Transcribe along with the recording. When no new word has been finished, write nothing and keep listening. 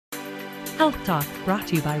Health Talk, brought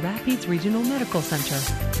to you by Rapides Regional Medical Center.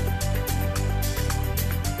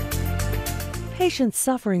 Patients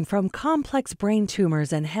suffering from complex brain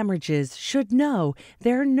tumors and hemorrhages should know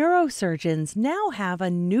their neurosurgeons now have a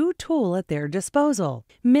new tool at their disposal.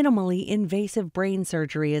 Minimally invasive brain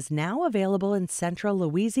surgery is now available in central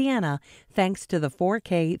Louisiana thanks to the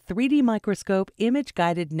 4K 3D microscope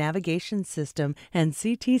image-guided navigation system and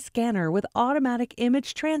CT scanner with automatic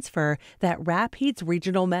image transfer that Rapides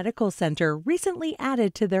Regional Medical Center recently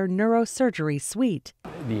added to their neurosurgery suite.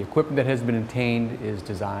 The equipment that has been obtained is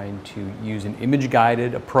designed to use an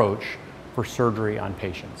image-guided approach for surgery on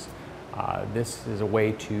patients. This is a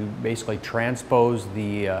way to basically transpose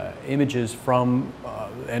the images from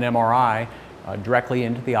an MRI directly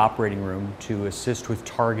into the operating room to assist with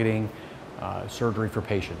targeting surgery for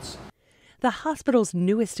patients. The hospital's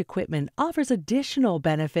newest equipment offers additional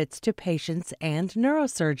benefits to patients and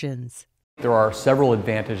neurosurgeons. There are several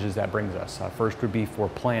advantages that brings us. First would be for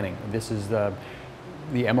planning. This is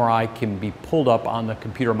the MRI can be pulled up on the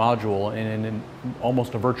computer module, and in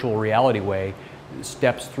almost a virtual reality way,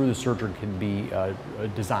 steps through the surgery can be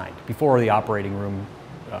designed before the operating room.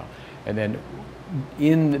 And then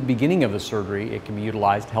in the beginning of the surgery, it can be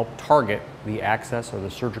utilized to help target the access or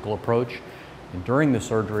the surgical approach. And during the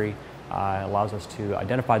surgery, it allows us to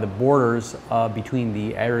identify the borders between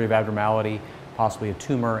the area of abnormality, possibly a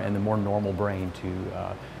tumor, and the more normal brain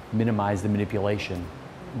to minimize the manipulation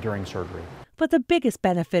during surgery. But the biggest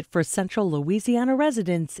benefit for central Louisiana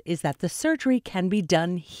residents is that the surgery can be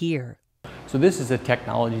done here. So this is a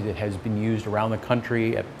technology that has been used around the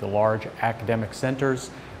country at the large academic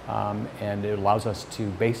centers, and it allows us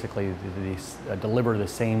to basically deliver the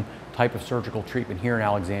same type of surgical treatment here in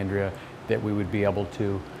Alexandria that we would be able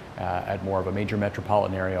to at more of a major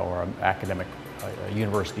metropolitan area or an academic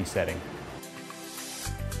university setting.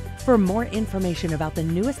 For more information about the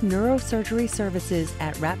newest neurosurgery services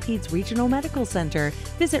at Rapides Regional Medical Center,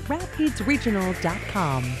 visit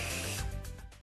rapidesregional.com.